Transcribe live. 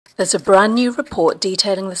There's a brand new report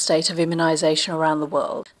detailing the state of immunisation around the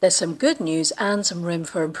world. There's some good news and some room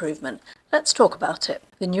for improvement. Let's talk about it.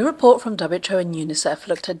 The new report from WHO and UNICEF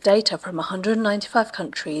looked at data from 195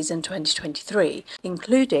 countries in 2023,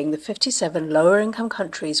 including the 57 lower-income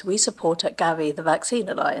countries we support at Gavi, the Vaccine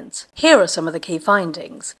Alliance. Here are some of the key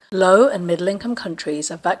findings. Low and middle-income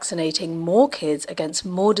countries are vaccinating more kids against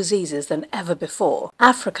more diseases than ever before.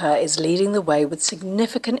 Africa is leading the way with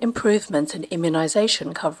significant improvements in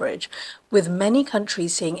immunisation coverage, with many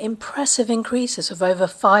countries seeing impressive increases of over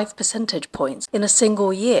 5 percentage points in a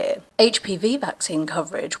single year. HPV vaccine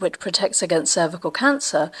coverage, which protects against cervical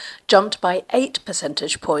cancer, jumped by 8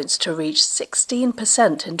 percentage points to reach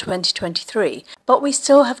 16% in 2023, but we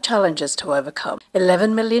still have challenges to overcome.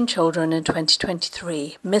 11 million children in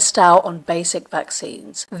 2023 missed out on basic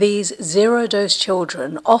vaccines. These zero-dose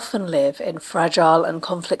children often live in fragile and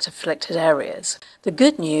conflict-afflicted areas. The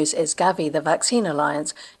good news is Gavi, the Vaccine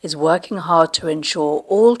Alliance, is working hard to ensure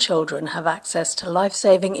all children have access to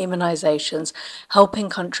life-saving immunizations, helping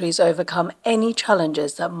countries overcome any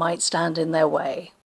challenges that might stand in their way.